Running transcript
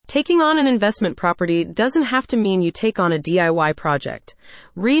Taking on an investment property doesn't have to mean you take on a DIY project.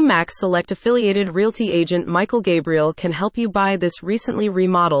 RE/MAX Select affiliated realty agent Michael Gabriel can help you buy this recently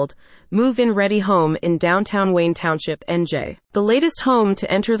remodeled, move-in ready home in downtown Wayne Township, NJ. The latest home to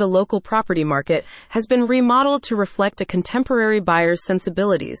enter the local property market has been remodeled to reflect a contemporary buyer's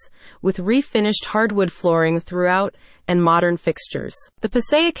sensibilities, with refinished hardwood flooring throughout and modern fixtures. The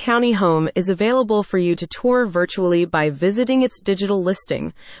Passaic County home is available for you to tour virtually by visiting its digital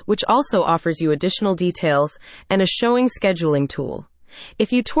listing, which also offers you additional details and a showing scheduling tool.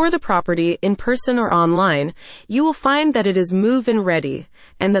 If you tour the property in person or online, you will find that it is move-in ready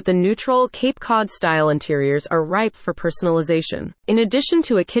and that the neutral Cape Cod style interiors are ripe for personalization. In addition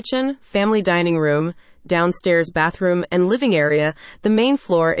to a kitchen, family dining room, downstairs bathroom, and living area, the main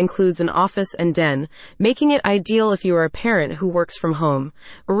floor includes an office and den, making it ideal if you are a parent who works from home.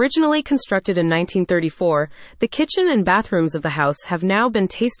 Originally constructed in 1934, the kitchen and bathrooms of the house have now been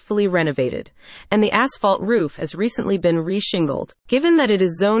tastefully renovated, and the asphalt roof has recently been re-shingled. Given that it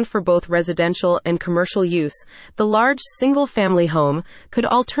is zoned for both residential and commercial use, the large single-family home could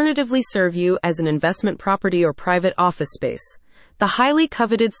alternatively serve you as an investment property or private office space. The highly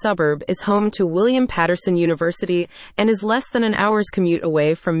coveted suburb is home to William Patterson University and is less than an hour's commute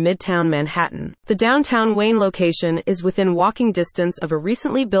away from Midtown Manhattan. The downtown Wayne location is within walking distance of a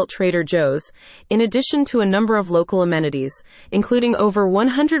recently built Trader Joe's, in addition to a number of local amenities, including over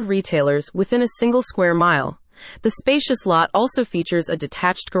 100 retailers within a single square mile. The spacious lot also features a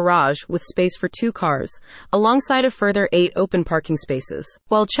detached garage with space for 2 cars, alongside a further 8 open parking spaces.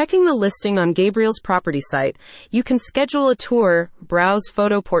 While checking the listing on Gabriel's property site, you can schedule a tour, browse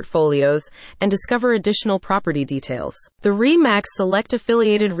photo portfolios, and discover additional property details. The RE/MAX Select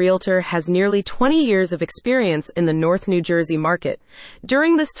affiliated realtor has nearly 20 years of experience in the North New Jersey market.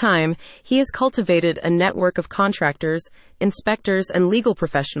 During this time, he has cultivated a network of contractors, inspectors, and legal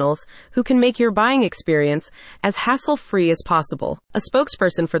professionals who can make your buying experience as hassle-free as possible. A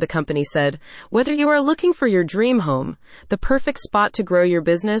spokesperson for the company said, "Whether you are looking for your dream home, the perfect spot to grow your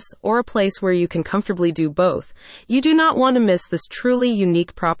business, or a place where you can comfortably do both, you do not want to miss this truly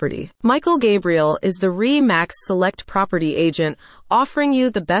unique property." Michael Gabriel is the RE/MAX Select property agent offering you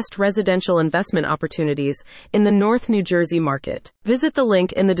the best residential investment opportunities in the North New Jersey market. Visit the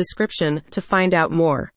link in the description to find out more.